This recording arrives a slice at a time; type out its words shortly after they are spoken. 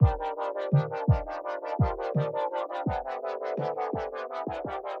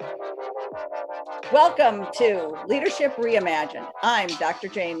Welcome to Leadership Reimagined. I'm Dr.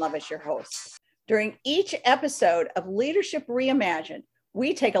 Jane Levis, your host. During each episode of Leadership Reimagined,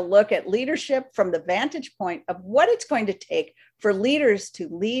 we take a look at leadership from the vantage point of what it's going to take for leaders to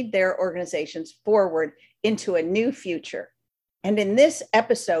lead their organizations forward into a new future. And in this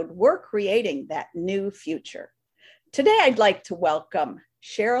episode, we're creating that new future. Today, I'd like to welcome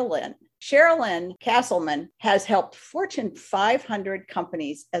Cheryl Lynn. Cheryl Lynn Castleman has helped Fortune 500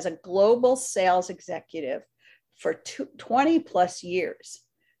 companies as a global sales executive for 20 plus years.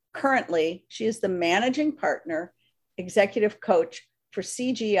 Currently, she is the managing partner, executive coach for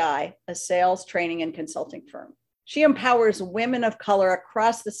CGI, a sales training and consulting firm. She empowers women of color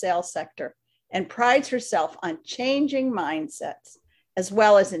across the sales sector and prides herself on changing mindsets, as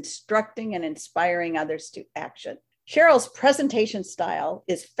well as instructing and inspiring others to action. Cheryl's presentation style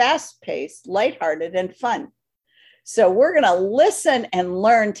is fast-paced, lighthearted, and fun. So we're going to listen and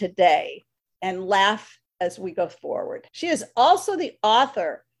learn today and laugh as we go forward. She is also the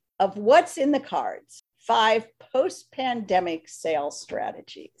author of What's in the Cards, 5 Post-Pandemic Sales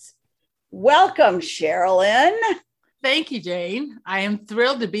Strategies. Welcome, Cheryl Lynn. Thank you, Jane. I am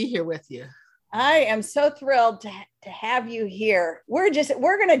thrilled to be here with you. I am so thrilled to have you here. We're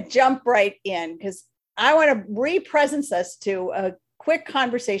going to jump right in because I want to re-presence us to a quick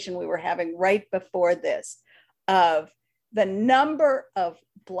conversation we were having right before this of the number of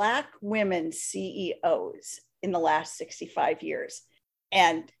Black women CEOs in the last 65 years.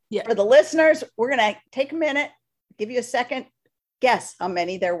 And for the listeners, we're going to take a minute, give you a second, guess how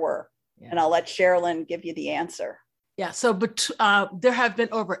many there were. And I'll let Cheryl Lynn give you the answer. Yeah, so there have been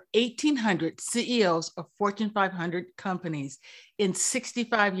over 1,800 CEOs of Fortune 500 companies in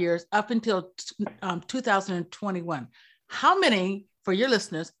 65 years up until 2021. How many, for your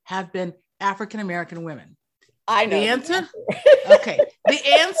listeners, have been African-American women? I know the answer. Okay, the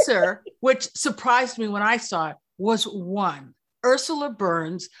answer, which surprised me when I saw it, was 1. Ursula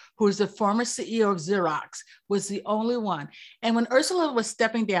Burns, who is the former CEO of Xerox, was the only one. And when Ursula was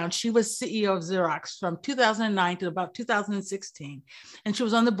stepping down, she was CEO of Xerox from 2009 to about 2016. And she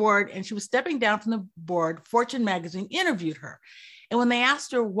was on the board and she was stepping down from the board. Fortune magazine interviewed her. And when they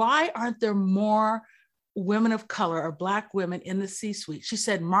asked her, why aren't there more women of color or Black women in the C-suite? She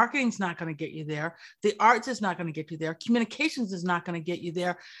said, marketing's not going to get you there. The arts is not going to get you there. Communications is not going to get you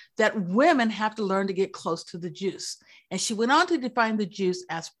there. That women have to learn to get close to the juice. And she went on to define the juice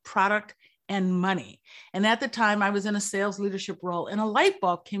as product and money. And at the time I was in a sales leadership role and a light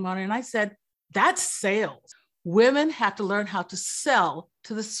bulb came on and I said, that's sales. Women have to learn how to sell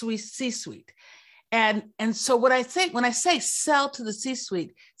to the C-suite. And so when I say sell to the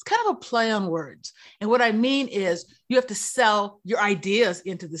C-suite, it's kind of a play on words. And what I mean is you have to sell your ideas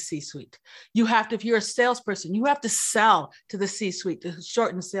into the C-suite. You have to, if you're a salesperson, you have to sell to the C-suite to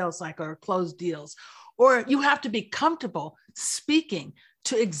shorten sales cycle or close deals. Or you have to be comfortable speaking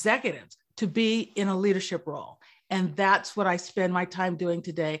to executives to be in a leadership role. And that's what I spend my time doing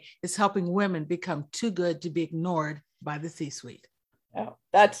today, is helping women become too good to be ignored by the C-suite. Oh,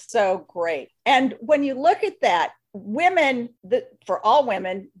 that's so great. And when you look at that, women, for all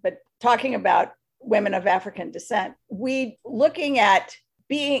women, but talking about women of African descent, looking at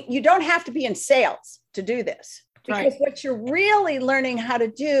you don't have to be in sales to do this, because what you're really learning how to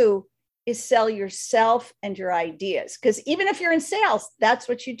do is sell yourself and your ideas. Because even if you're in sales, that's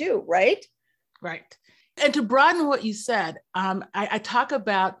what you do, right? Right. And to broaden what you said, I talk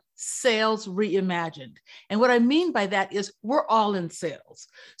about sales reimagined. And what I mean by that is we're all in sales.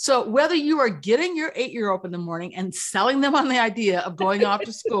 So whether you are getting your 8-year-old up in the morning and selling them on the idea of going off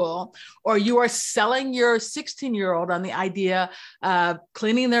to school, or you are selling your 16-year-old on the idea of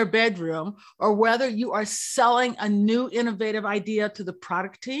cleaning their bedroom, or whether you are selling a new innovative idea to the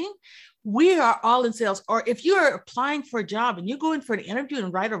product team, we are all in sales. Or if you are applying for a job and you go in for an interview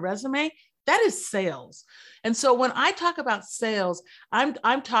and write a resume, that is sales. And so when I talk about sales,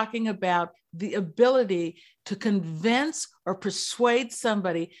 I'm talking about the ability to convince or persuade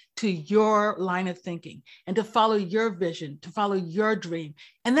somebody to your line of thinking and to follow your vision, to follow your dream.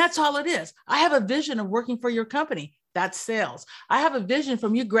 And that's all it is. I have a vision of working for your company. That's sales. I have a vision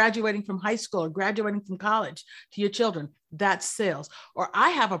from you graduating from high school or graduating from college to your children. That's sales. Or I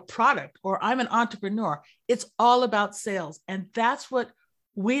have a product, or I'm an entrepreneur. It's all about sales. And that's what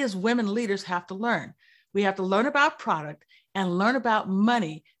we as women leaders have to learn. We have to learn about product and learn about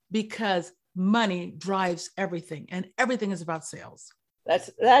money, because money drives everything, and everything is about sales.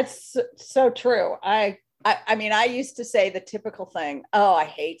 That's so true. I mean, I used to say the typical thing, oh, I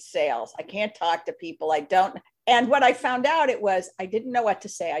hate sales. I can't talk to people. I don't And what I found out, it was, I didn't know what to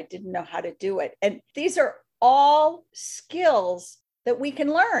say. I didn't know how to do it. And these are all skills that we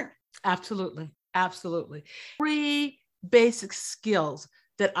can learn. Absolutely. Absolutely. 3 basic skills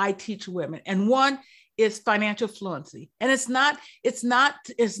that I teach women. And one is financial fluency. And it's not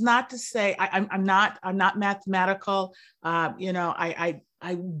to say I'm not mathematical. I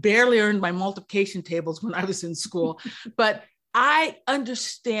barely earned my multiplication tables when I was in school, but I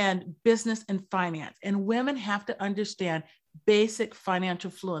understand business and finance, and women have to understand basic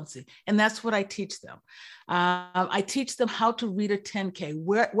financial fluency. And that's what I teach them. I teach them how to read a 10K,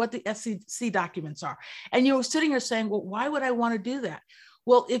 what the SEC documents are. And you're sitting here saying, well, why would I want to do that?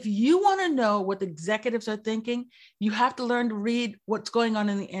 Well, if you want to know what the executives are thinking, you have to learn to read what's going on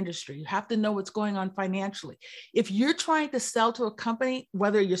in the industry. You have to know what's going on financially. If you're trying to sell to a company,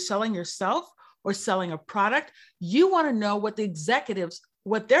 whether you're selling yourself or selling a product, you want to know what the executives,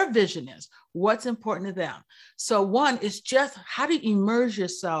 what their vision is, what's important to them. So one is just how to immerse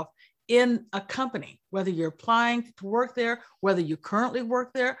yourself in a company, whether you're applying to work there, whether you currently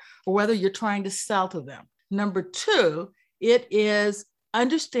work there, or whether you're trying to sell to them. Number 2, it is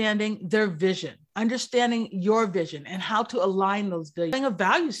understanding their vision, understanding your vision and how to align those visions. A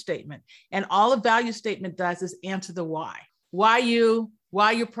value statement. And all a value statement does is answer the why. Why you?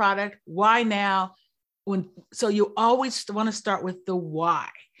 Why your product? Why now? So you always want to start with the why.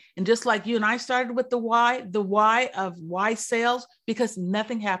 And just like you and I started with the why of why sales, because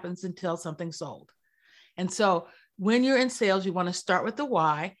nothing happens until something's sold. And so when you're in sales, you want to start with the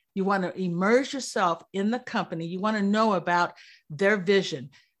why. You want to immerse yourself in the company. You want to know about their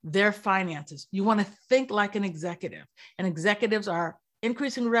vision, their finances. You want to think like an executive. And executives are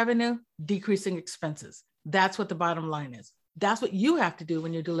increasing revenue, decreasing expenses. That's what the bottom line is. That's what you have to do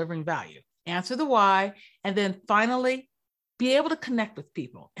when you're delivering value. Answer the why. And then finally, be able to connect with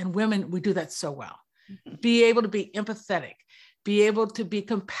people. And women, we do that so well. Be able to be empathetic, be able to be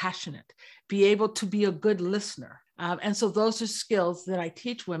compassionate, be able to be a good listener. And so those are skills that I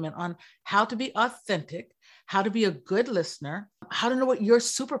teach women on how to be authentic, how to be a good listener, how to know what your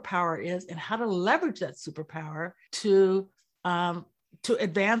superpower is, and how to leverage that superpower to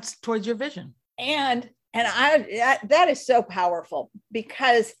advance towards your vision. And that is so powerful,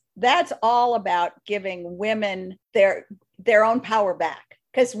 because that's all about giving women their own power back.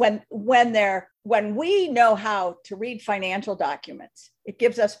 Because when we know how to read financial documents, it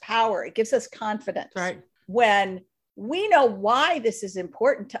gives us power. It gives us confidence. Right. When we know why this is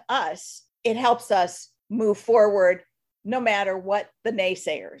important to us, it helps us move forward no matter what the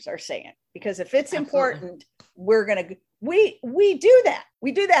naysayers are saying. Because if it's important, we do that.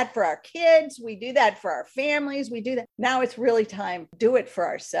 We do that for our kids. We do that for our families. We do that. Now it's really time to do it for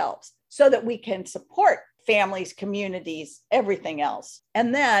ourselves so that we can support families, communities, everything else.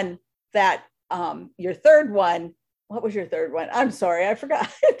 And then that your third one, what was your third one? I'm sorry, I forgot.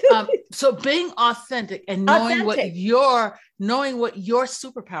 So being authentic and knowing what your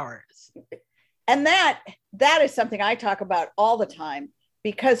superpower is. And that is something I talk about all the time,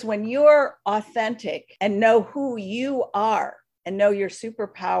 because when you're authentic and know who you are and know your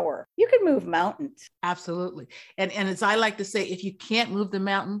superpower, you can move mountains. Absolutely. And as I like to say, if you can't move the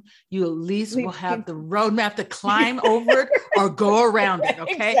mountain, you at least will have the roadmap to climb over it or go around it.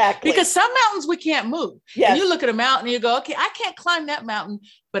 Okay. Exactly. Because some mountains we can't move. Yes. And you look at a mountain and you go, okay, I can't climb that mountain,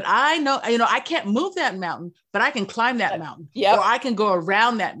 but I know, I can't move that mountain, but I can climb that mountain. Yep. Or I can go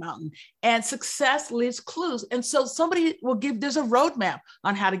around that mountain. And success leaves clues. And so somebody will there's a roadmap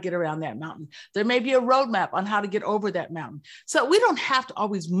on how to get around that mountain. There may be a roadmap on how to get over that mountain. So we don't have to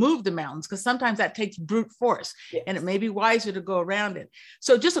always move the mountains, because sometimes that takes brute force. Yes. And it may be wiser to go around it.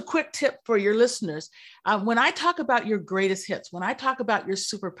 So just a quick tip for your listeners. When I talk about your greatest hits, when I talk about your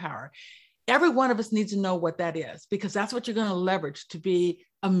superpower, every one of us needs to know what that is, because that's what you're going to leverage to be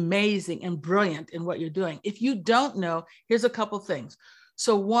amazing and brilliant in what you're doing. If you don't know, here's a couple things.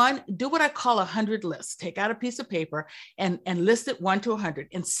 So one, do what I call 100 lists. Take out a piece of paper and list it 1 to 100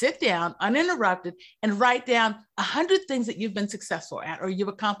 and sit down uninterrupted and write down 100 things that you've been successful at or you've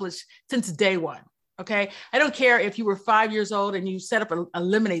accomplished since day one. Okay. I don't care if you were 5 years old and you set up a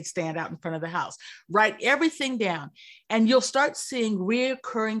lemonade stand out in front of the house. Write everything down and you'll start seeing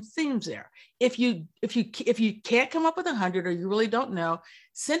reoccurring themes there. If you can't come up with 100 or you really don't know,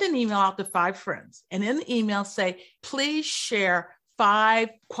 send an email out to 5 friends. And in the email say, please share 5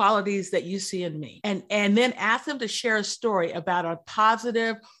 qualities that you see in me. And then ask them to share a story about a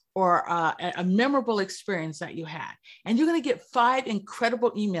positive or a memorable experience that you had. And you're going to get 5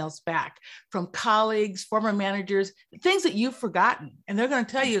 incredible emails back from colleagues, former managers, things that you've forgotten. And they're going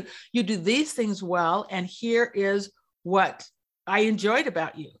to tell you, you do these things well, and here is what I enjoyed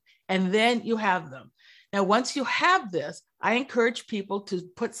about you. And then you have them. Now, once you have this, I encourage people to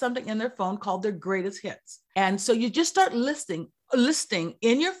put something in their phone called their greatest hits. And so you just start listing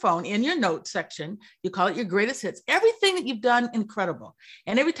in your phone, in your notes section, you call it your greatest hits, everything that you've done incredible.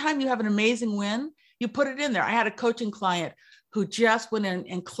 And every time you have an amazing win, you put it in there. I had a coaching client who just went in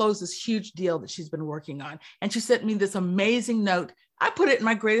and closed this huge deal that she's been working on. And she sent me this amazing note. I put it in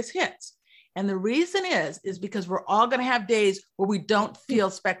my greatest hits. And the reason is because we're all going to have days where we don't feel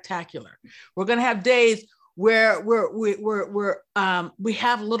spectacular. We're going to have days where we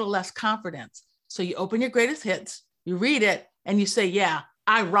have a little less confidence. So you open your greatest hits, you read it, and you say, yeah,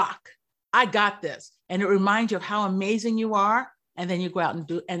 I rock. I got this. And it reminds you of how amazing you are. And then you go out and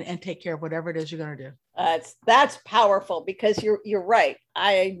do and take care of whatever it is you're going to do. That's powerful, because you're right.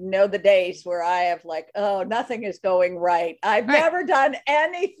 I know the days where I have like, oh, nothing is going right. I've never done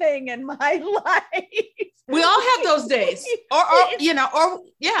anything in my life. We all have those days, or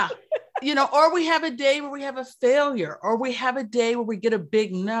we have a day where we have a failure, or we have a day where we get a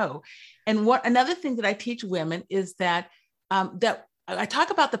big no. And another thing that I teach women is that that I talk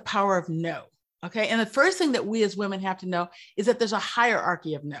about the power of no. Okay. And the first thing that we as women have to know is that there's a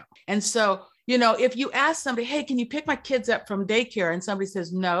hierarchy of no. And so, if you ask somebody, hey, can you pick my kids up from daycare? And somebody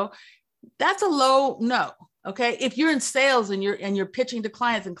says no, that's a low no. Okay. If you're in sales and you're pitching to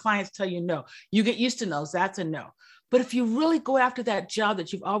clients and clients tell you no, you get used to no's, that's a no. But if you really go after that job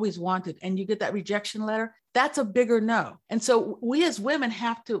that you've always wanted and you get that rejection letter, that's a bigger no. And so we as women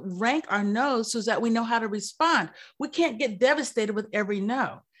have to rank our no's so that we know how to respond. We can't get devastated with every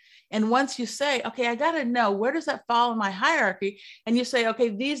no. And once you say, okay, I got to know, where does that fall in my hierarchy? And you say, okay,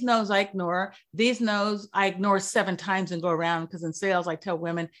 these no's I ignore. These no's I ignore 7 times and go around, because in sales, I tell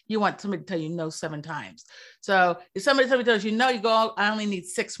women, you want somebody to tell you no 7 times. So if somebody tells you no, you go, I only need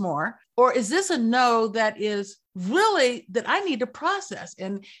 6 more. Or is this a no that is really that I need to process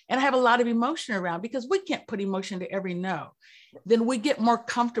and I have a lot of emotion around, because we can't put emotion to every no. Then we get more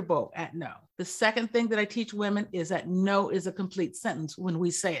comfortable at no. The second thing that I teach women is that no is a complete sentence when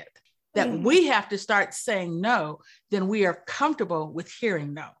we say it. That we have to start saying no, then we are comfortable with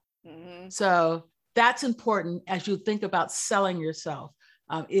hearing no. Mm-hmm. So that's important as you think about selling yourself,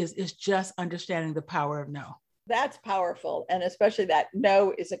 is just understanding the power of no. That's powerful. And especially that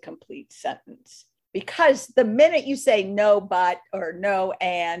no is a complete sentence. Because the minute you say no, but, or no,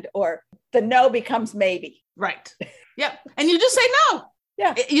 and, or the no becomes maybe. Right. Yep. And you just say no.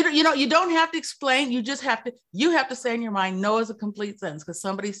 Yeah. You don't have to explain. You have to say in your mind, no is a complete sentence. Because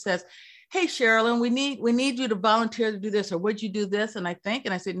somebody says, hey, Sherilyn, we need you to volunteer to do this, or would you do this? And I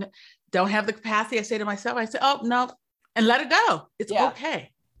say, no, don't have the capacity. I say to myself, oh, no, and let it go. It's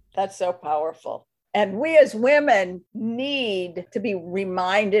okay. That's so powerful. And we as women need to be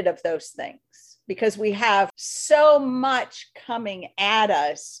reminded of those things, because we have so much coming at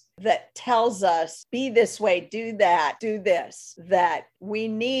us that tells us, be this way, do that, do this, that we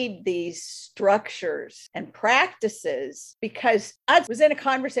need these structures and practices. Because I was in a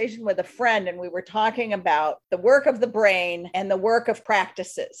conversation with a friend and we were talking about the work of the brain and the work of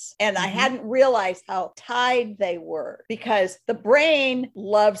practices. And I hadn't realized how tied they were, because the brain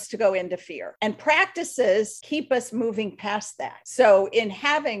loves to go into fear and practices keep us moving past that. So in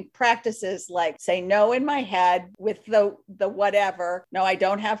having practices like say no in my head with the whatever, no, I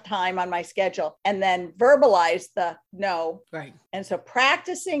don't have time on my schedule, and then verbalize the no. Right. And so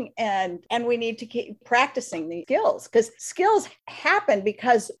practicing and we need to keep practicing these skills, because skills happen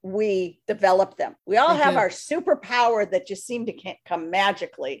because we develop them. We all have our superpower that just seem to come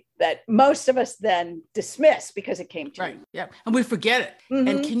magically, that most of us then dismiss because it came to right. Yeah. And we forget it. Mm-hmm.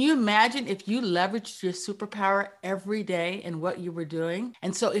 And can you imagine if you leveraged your superpower every day in what you were doing?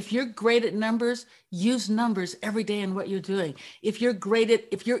 And so if you're great at numbers, use numbers every day in what you're doing. If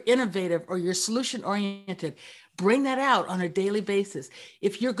you're innovative or you're solution oriented, bring that out on a daily basis.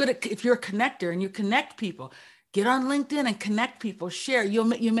 If you're a connector and you connect people, get on LinkedIn and connect people, share.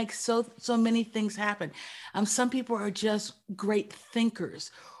 You make so many things happen. Some people are just great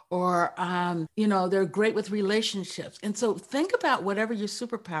thinkers, or, they're great with relationships. And so think about whatever your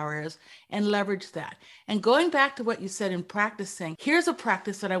superpower is and leverage that. And going back to what you said in practicing, here's a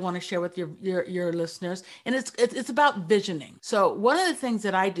practice that I want to share with your listeners. And it's about visioning. So one of the things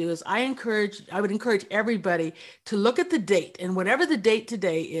that I do is I would encourage everybody to look at the date, and whatever the date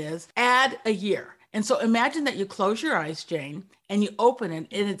today is, add a year. And so imagine that you close your eyes, Jane, and you open it,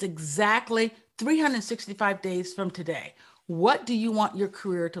 and it's exactly 365 days from today. What do you want your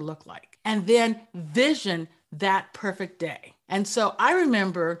career to look like? And then vision that perfect day. And so I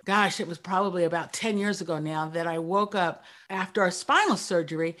remember, it was probably about 10 years ago now, that I woke up after a spinal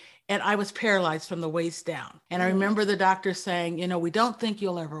surgery and I was paralyzed from the waist down. And I remember the doctor saying, we don't think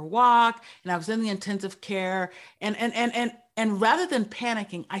you'll ever walk. And I was in the intensive care. And rather than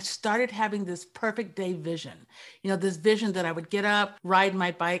panicking, I started having this perfect day vision, this vision that I would get up, ride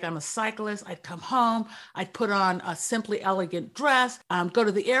my bike. I'm a cyclist. I'd come home. I'd put on a simply elegant dress, go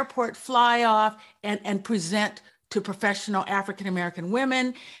to the airport, fly off, and present to professional African-American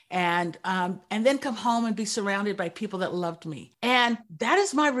women, and then come home and be surrounded by people that loved me. And that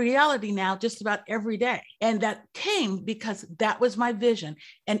is my reality now, just about every day. And that came because that was my vision.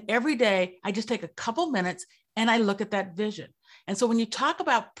 And every day I just take a couple minutes and I look at that vision. And so when you talk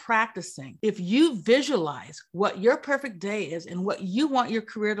about practicing, if you visualize what your perfect day is and what you want your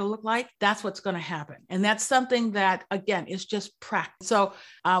career to look like, that's what's going to happen. And that's something that, again, is just practice. So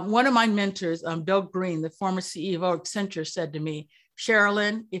one of my mentors, Bill Green, the former CEO of Accenture, said to me,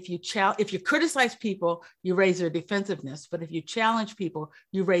 Sherilyn, if you criticize people, you raise their defensiveness. But if you challenge people,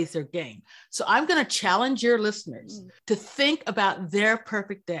 you raise their game. So I'm going to challenge your listeners to think about their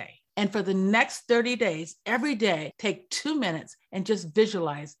perfect day. And for the next 30 days, every day, take 2 minutes and just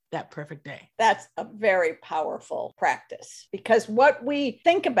visualize that perfect day. That's a very powerful practice, because what we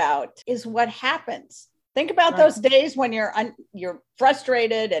think about is what happens. Think about those days when you're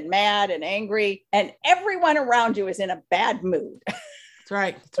frustrated and mad and angry, and everyone around you is in a bad mood. That's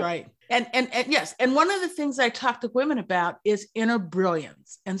right. That's right. And yes. And one of the things I talk to women about is inner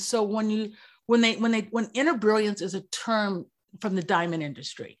brilliance. And so when inner brilliance is a term from the diamond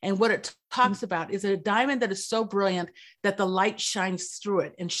industry. And what it talks about is a diamond that is so brilliant that the light shines through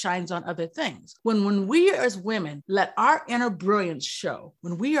it and shines on other things. When we as women let our inner brilliance show,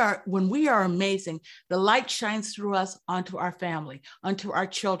 when we are amazing, the light shines through us onto our family, onto our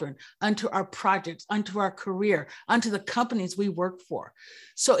children, onto our projects, onto our career, onto the companies we work for.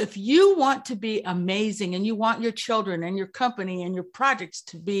 So if you want to be amazing and you want your children and your company and your projects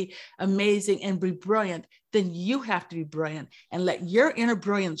to be amazing and be brilliant, then you have to be brilliant and let your inner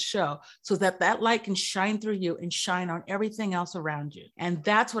brilliance show so that light can shine through you and shine on everything else around you. And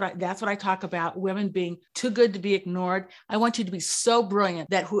that's what I talk about, women being too good to be ignored. I want you to be so brilliant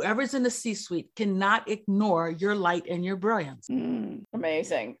that whoever's in the C-suite cannot ignore your light and your brilliance.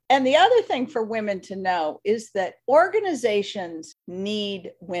 Amazing. And the other thing for women to know is that organizations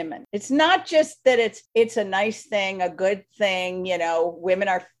need women. It's not just that it's a nice thing, a good thing, women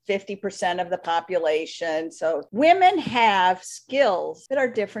are 50% of the population. So women have skills that are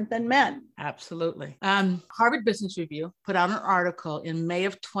different than men. Absolutely. Harvard Business Review put out an article in May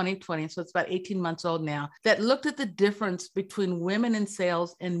of 2020, so it's about 18 months old now, that looked at the difference between women in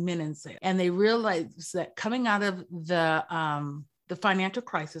sales and men in sales. And they realized that coming out of the financial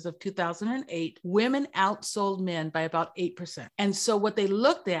crisis of 2008, women outsold men by about 8%. And so what they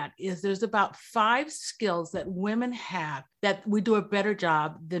looked at is there's about 5 skills that women have that we do a better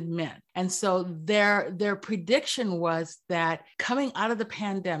job than men. And so their prediction was that coming out of the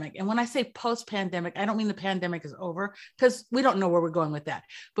pandemic, and when I say post-pandemic, I don't mean the pandemic is over, because we don't know where we're going with that.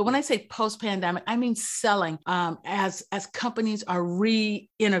 But when I say post-pandemic, I mean selling as companies are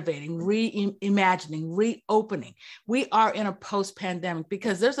re-innovating, reimagining, reopening. We are in a post-pandemic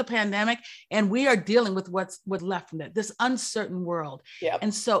because there's a pandemic and we are dealing with what's left from it, this uncertain world. Yep.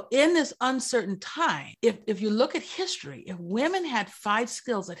 And so in this uncertain time, if you look at history, if women had 5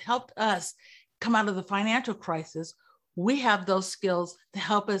 skills that helped us come out of the financial crisis, we have those skills to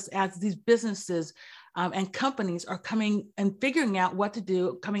help us as these businesses and companies are coming and figuring out what to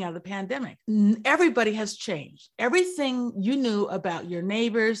do coming out of the pandemic. Everybody has changed. Everything you knew about your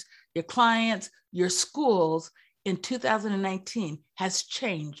neighbors, your clients, your schools in 2019 has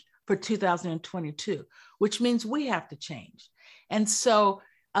changed for 2022, which means we have to change. And so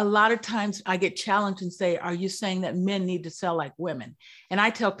a lot of times I get challenged and say, are you saying that men need to sell like women? And I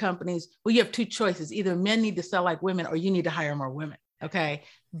tell companies, well, you have 2 choices. Either men need to sell like women or you need to hire more women. Okay.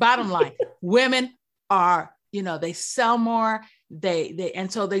 Bottom line, women are, they sell more.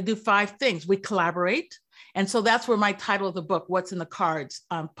 And so they do 5 things. We collaborate. And so that's where my title of the book, What's in the Cards,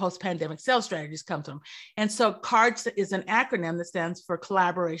 Post-Pandemic Sales Strategies, comes from. And so CARDS is an acronym that stands for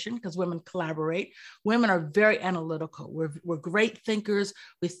collaboration, because women collaborate. Women are very analytical. We're great thinkers.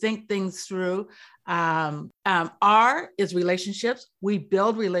 We think things through. R is relationships. We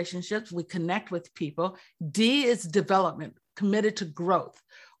build relationships. We connect with people. D is development, committed to growth.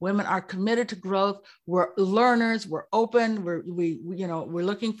 Women are committed to growth. We're learners. We're open. We're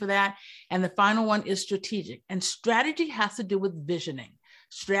looking for that. And the final one is strategic. And strategy has to do with visioning.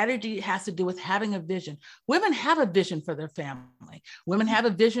 Strategy has to do with having a vision. Women have a vision for their family. Women have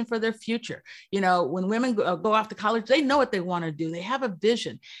a vision for their future. When women go off to college, they know what they want to do. They have a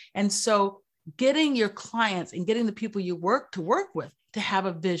vision. And so getting your clients and getting the people you work with to have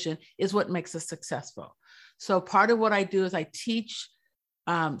a vision is what makes us successful. So part of what I do is I teach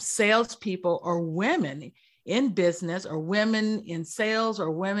salespeople or women in business or women in sales or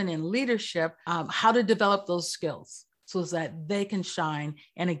women in leadership, how to develop those skills so that they can shine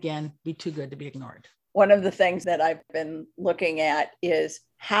and again, be too good to be ignored. One of the things that I've been looking at is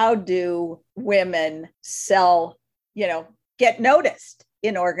how do women sell, get noticed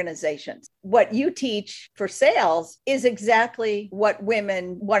in organizations. What you teach for sales is exactly what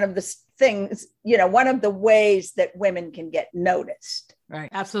women, one of the things, one of the ways that women can get noticed. Right.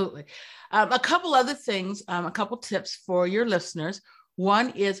 Absolutely. A couple other things, a couple tips for your listeners.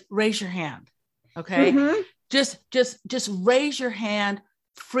 One is raise your hand. Okay. Mm-hmm. Just raise your hand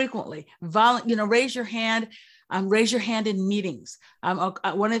frequently. Raise your hand. Raise your hand in meetings.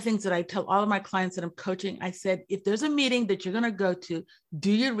 One of the things that I tell all of my clients that I'm coaching, I said, if there's a meeting that you're going to go to,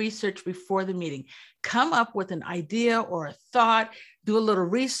 do your research before the meeting. Come up with an idea or a thought, do a little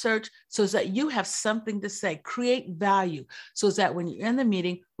research so that you have something to say, create value so that when you're in the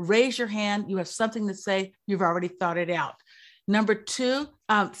meeting, raise your hand, you have something to say, you've already thought it out. Number two,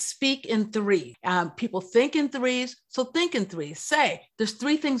 speak in three. People think in threes, so think in threes. Say, there's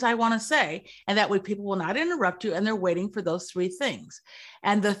three things I want to say, and that way people will not interrupt you, and they're waiting for those three things.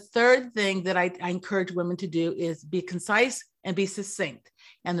 And the third thing that I encourage women to do is be concise and be succinct.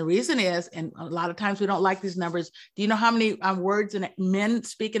 And the reason is, and a lot of times we don't like these numbers. Do you know how many words men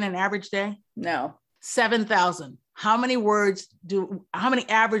speak in an average day? No. 7,000. How many words do women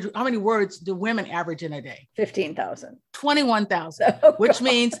average in a day? 15,000. 21,000, which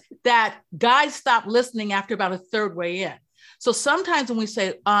means that guys stop listening after about a third way in. So sometimes when we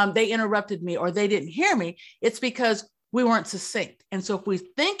say they interrupted me or they didn't hear me, it's because we weren't succinct. And so if we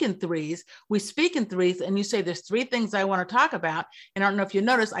think in threes, we speak in threes, and you say, there's three things I want to talk about. And I don't know if you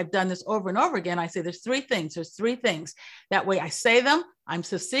notice, I've done this over and over again. I say, there's three things. That way I say them, I'm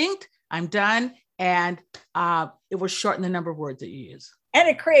succinct, I'm done. And it will shorten the number of words that you use. And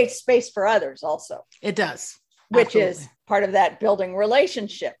it creates space for others also. It does. Which Absolutely. Is part of that building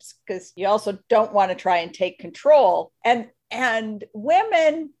relationships, because you also don't want to try and take control. And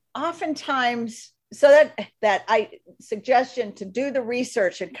women oftentimes, so that suggestion to do the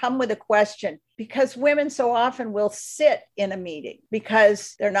research and come with a question, because women so often will sit in a meeting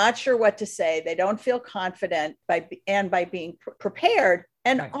because they're not sure what to say. They don't feel confident by being prepared.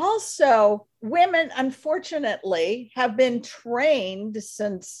 And right. Also, women, unfortunately, have been trained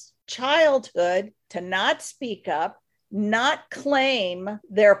since childhood to not speak up, not claim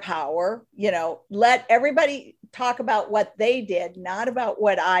their power, let everybody talk about what they did, not about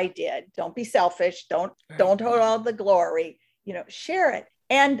what I did. Don't be selfish. Don't hold all the glory, share it.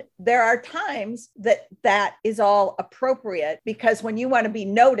 And there are times that is all appropriate, because when you want to be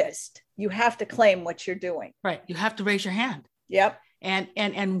noticed, you have to claim what you're doing. Right. You have to raise your hand. Yep.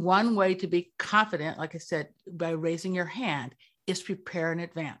 And one way to be confident, like I said, by raising your hand, is prepare in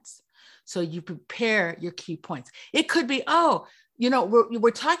advance. So you prepare your key points. It could be,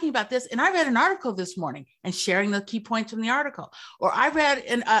 we're talking about this, and I read an article this morning, and sharing the key points from the article. Or I read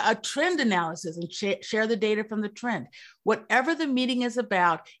a trend analysis and share the data from the trend. Whatever the meeting is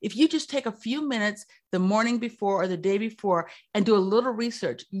about, if you just take a few minutes the morning before or the day before and do a little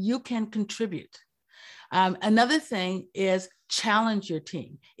research, you can contribute. Another thing is challenge your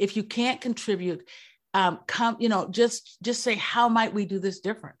team. If you can't contribute, just say, how might we do this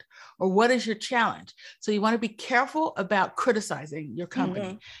different? Or what is your challenge? So you want to be careful about criticizing your company.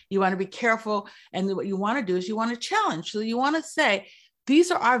 Mm-hmm. You want to be careful. And what you want to do is you want to challenge. So you want to say,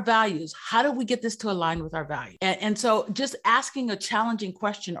 these are our values. How do we get this to align with our values? And so just asking a challenging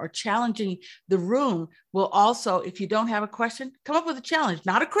question or challenging the room will also, if you don't have a question, come up with a challenge,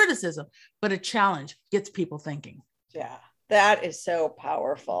 not a criticism, but a challenge gets people thinking. Yeah, that is so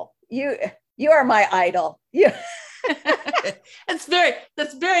powerful. You are my idol. That's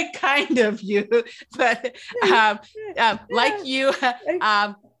very kind of you, but like you,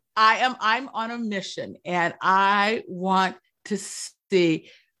 I'm on a mission, and I want to see.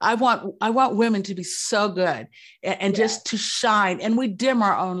 I want women to be so good and just to shine, and we dim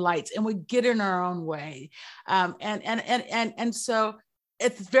our own lights and we get in our own way, and so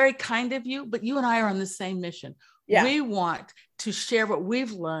it's very kind of you. But you and I are on the same mission. Yeah. We want to share what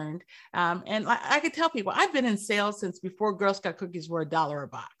we've learned. And I could tell people, I've been in sales since before Girl Scout cookies were $1 a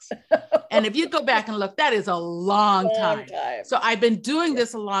box. And if you go back and look, that is a long time. So I've been doing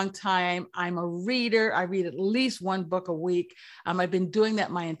this a long time. I'm a reader. I read at least one book a week. I've been doing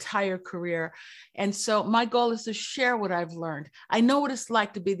that my entire career. And so my goal is to share what I've learned. I know what it's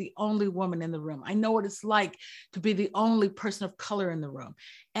like to be the only woman in the room. I know what it's like to be the only person of color in the room.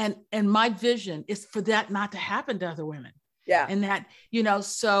 And my vision is for that not to happen to other women. Yeah. And that,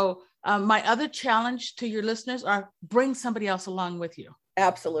 so my other challenge to your listeners are bring somebody else along with you.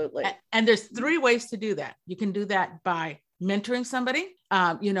 Absolutely. And there's 3 ways to do that. You can do that by mentoring somebody,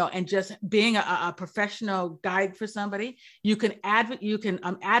 and just being a professional guide for somebody. You can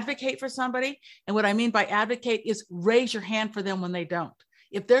advocate for somebody. And what I mean by advocate is raise your hand for them when they don't.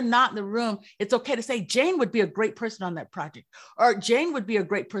 If they're not in the room, it's okay to say, Jane would be a great person on that project, or Jane would be a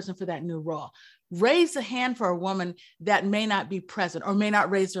great person for that new role. Raise a hand for a woman that may not be present or may not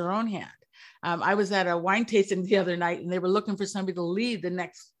raise their own hand. I was at a wine tasting the other night, and they were looking for somebody to lead the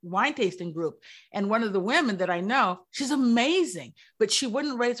next wine tasting group. And one of the women that I know, she's amazing, but she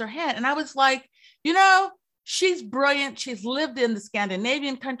wouldn't raise her hand. And I was like, she's brilliant. She's lived in the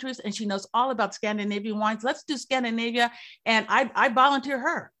Scandinavian countries, and she knows all about Scandinavian wines. Let's do Scandinavia. And I volunteer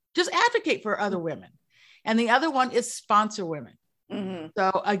her. Just advocate for other women. And the other one is sponsor women. Mm-hmm.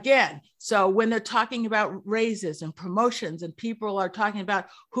 So again, when they're talking about raises and promotions and people are talking about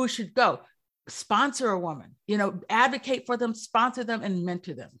who should go, sponsor a woman, advocate for them, sponsor them, and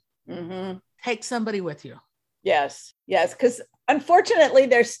mentor them. Mm-hmm. Take somebody with you. Yes. Because unfortunately,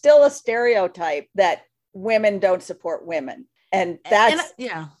 there's still a stereotype that women don't support women. And that's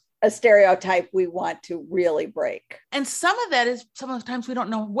a stereotype we want to really break. And some of that is sometimes we don't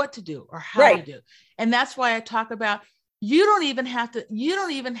know what to do or how to do. And that's why I talk about you don't even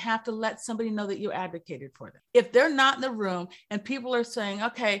have to let somebody know that you advocated for them. If they're not in the room and people are saying,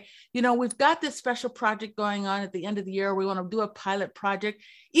 okay, we've got this special project going on at the end of the year. We want to do a pilot project.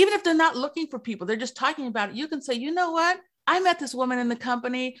 Even if they're not looking for people, they're just talking about it. You can say, you know what? I met this woman in the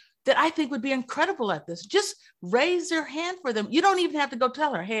company that I think would be incredible at this. Just raise your hand for them. You don't even have to go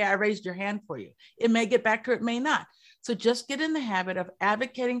tell her, hey, I raised your hand for you. It may get back to her, it may not. So just get in the habit of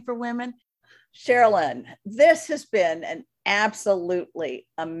advocating for women. Sherilyn, this has been an absolutely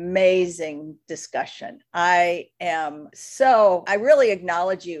amazing discussion. I really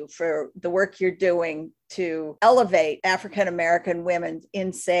acknowledge you for the work you're doing to elevate African-American women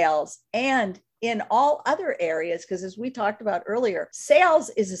in sales and in all other areas, because as we talked about earlier,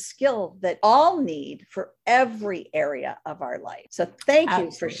 sales is a skill that all need for every area of our life. So thank you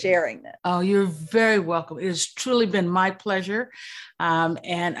for sharing this. Oh, you're very welcome. It has truly been my pleasure.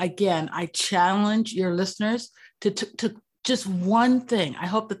 And again, I challenge your listeners to just one thing. I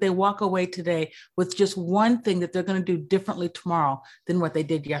hope that they walk away today with just one thing that they're going to do differently tomorrow than what they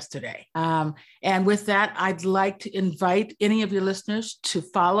did yesterday. And with that, I'd like to invite any of your listeners to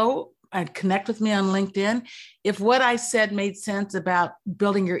follow and connect with me on LinkedIn. If what I said made sense about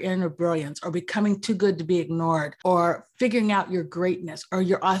building your inner brilliance or becoming too good to be ignored or figuring out your greatness or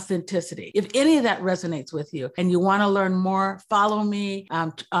your authenticity, if any of that resonates with you and you want to learn more, follow me.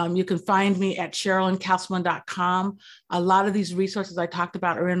 You can find me at SherilynCastleman.com. A lot of these resources I talked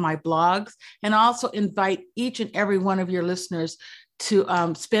about are in my blogs, and also invite each and every one of your listeners to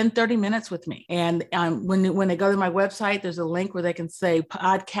spend 30 minutes with me. And when they go to my website, there's a link where they can say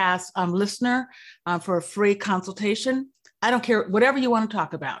podcast listener for a free consultation. I don't care, whatever you want to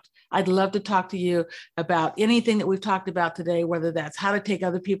talk about. I'd love to talk to you about anything that we've talked about today, whether that's how to take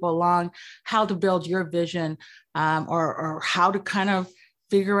other people along, how to build your vision, or how to kind of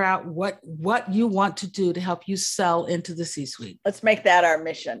figure out what you want to do to help you sell into the C-suite. Let's make that our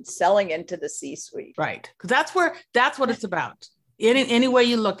mission, selling into the C-suite. Right. Because that's what it's about. Any way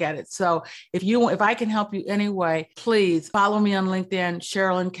you look at it. So if I can help you anyway, please follow me on LinkedIn,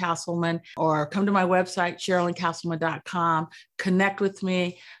 Sherilyn Castleman, or come to my website, SherilynCastleman.com. Connect with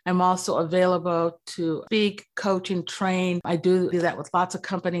me. I'm also available to speak, coach, and train. I do that with lots of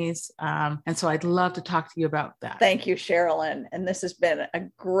companies. And so I'd love to talk to you about that. Thank you, Sherilyn. And this has been a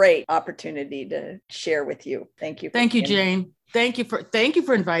great opportunity to share with you. Thank you. Thank you, Jane. Thank you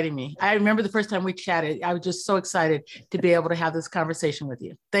for inviting me. I remember the first time we chatted, I was just so excited to be able to have this conversation with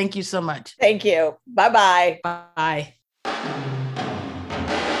you. Thank you so much. Thank you. Bye-bye. Bye.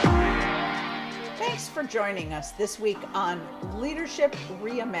 Thanks for joining us this week on Leadership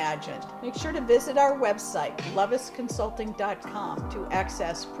Reimagined. Make sure to visit our website, lovisconsulting.com, to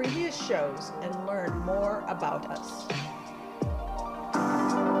access previous shows and learn more about us.